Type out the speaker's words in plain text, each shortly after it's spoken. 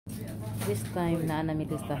This time na namin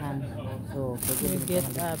listahan. So, we get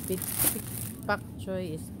pak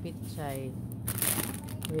choy is pichay.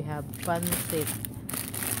 We have pansit.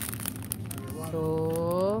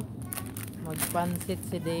 So, magpansit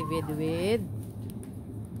si David with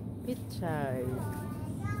pichay.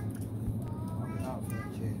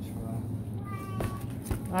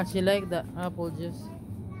 She like the apple juice.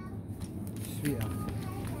 Sweeter.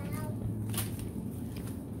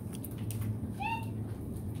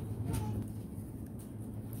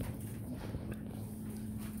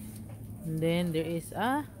 And then there is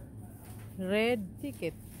a red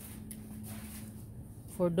ticket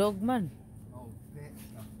for dogman. Oh,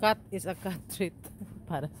 Cat is a cat treat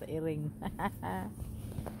para sa iring.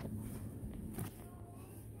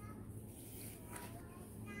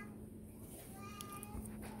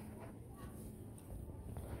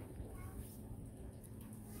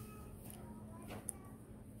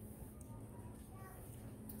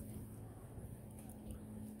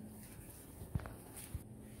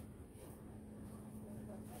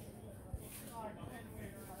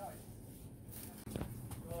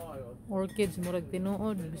 Orchids murag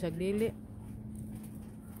tinuod bisag dili.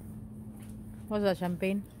 What's that,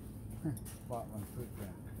 champagne? White one, fruit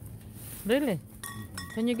drink. Really?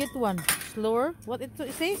 Can you get one? Slower? What it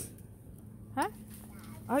says? Huh?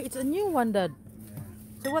 Oh, it's a new one, Dad. Yeah.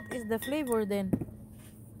 So what is the flavor then?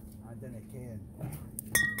 I don't care.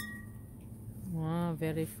 Ah,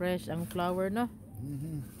 very fresh ang flower, no?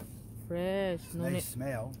 Fresh. No Nice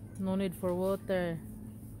smell. No need for water.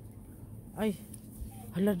 Ay,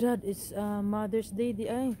 hala Dad, it's Mother's Day di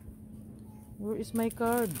ay. Where is my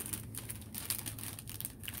card?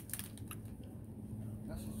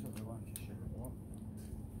 That's the sort of one you should have bought.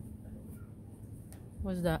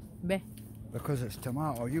 What's that? Be? Because it's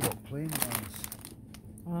tomato, you got plain ones.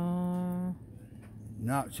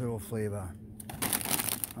 Natural flavour.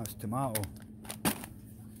 That's tomato.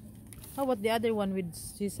 How about the other one with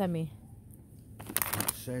sesame?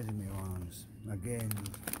 Sesame ones. Again.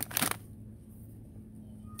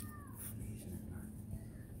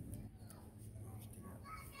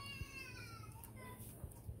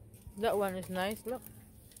 That one is nice, look.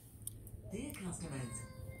 Dear customers,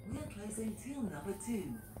 we are closing till number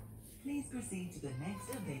 2. Please proceed to the next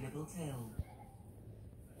available till.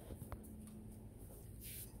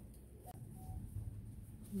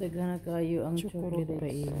 daghan na kayo ang Chocolate chocolate pa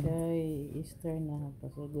iyon. kay Easter na.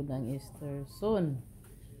 Pasugod ang Easter soon.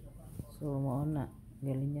 So, mao na.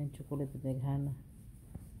 Galing yan chocolate daghan na.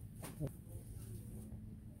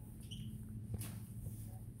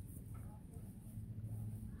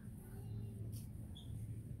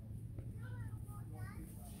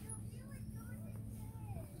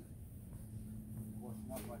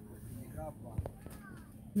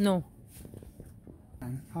 No.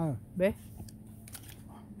 Oh. Be?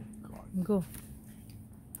 Go.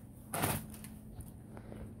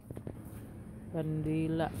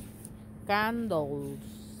 Kandila. Candles.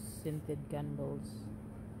 Scented candles.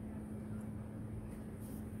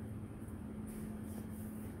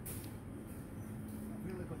 I've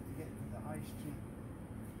really got to get to the high street.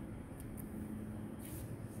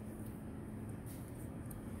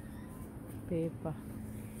 Pepa.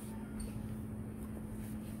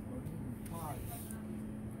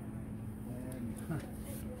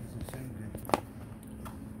 Doesn't sound good.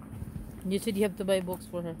 You said you have to buy books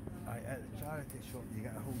for her. At the charity shop, you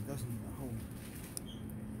get a whole dozen at home.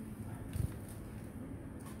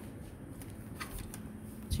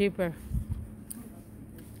 Cheaper.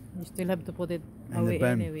 You still have to put it In the away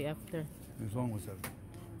bin. anyway after. As long as they're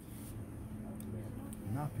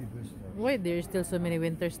nappy boosters. Why there's still so many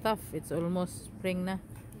winter stuff? It's almost spring na.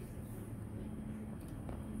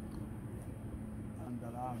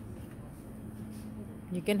 Underarm.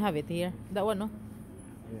 You can have it here. That one, no?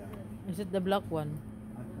 Yeah. Is it the black one?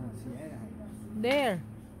 I can't see anything. There.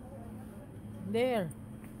 There.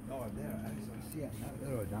 Oh, there it is. I see it now.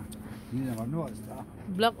 There it is. You never know it's that.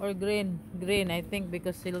 Black or green? Green, I think,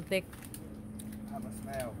 because it'll take. Have a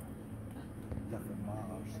smell. Different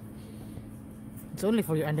matters. It's only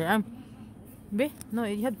for your underarm. Be? No,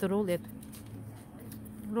 you have to roll it.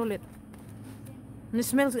 Roll it. And it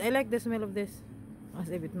smells. I like the smell of this. As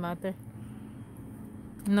if it matter.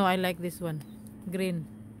 No, I like this one. Green.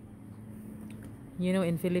 You know,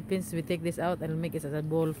 in Philippines, we take this out and make it as a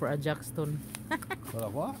bowl for a jackstone. For a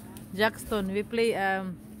what? Jackstone. We play, I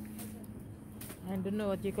don't know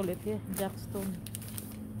what you call it here. Jackstone.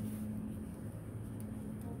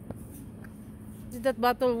 Is that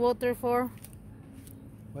bottle water for?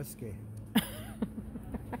 Whiskey.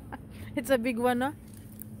 It's a big one, no?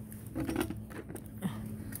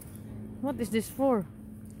 What is this for?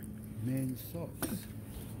 Men's socks.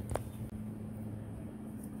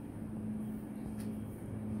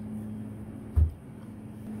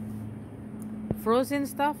 Frozen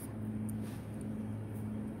stuff?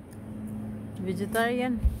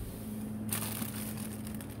 Vegetarian?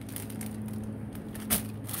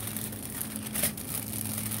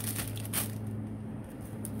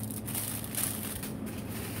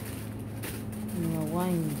 Mga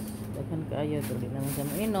wines. Dakan kaayo. So, di naman siya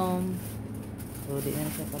mainom. So, di na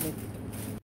siya palit.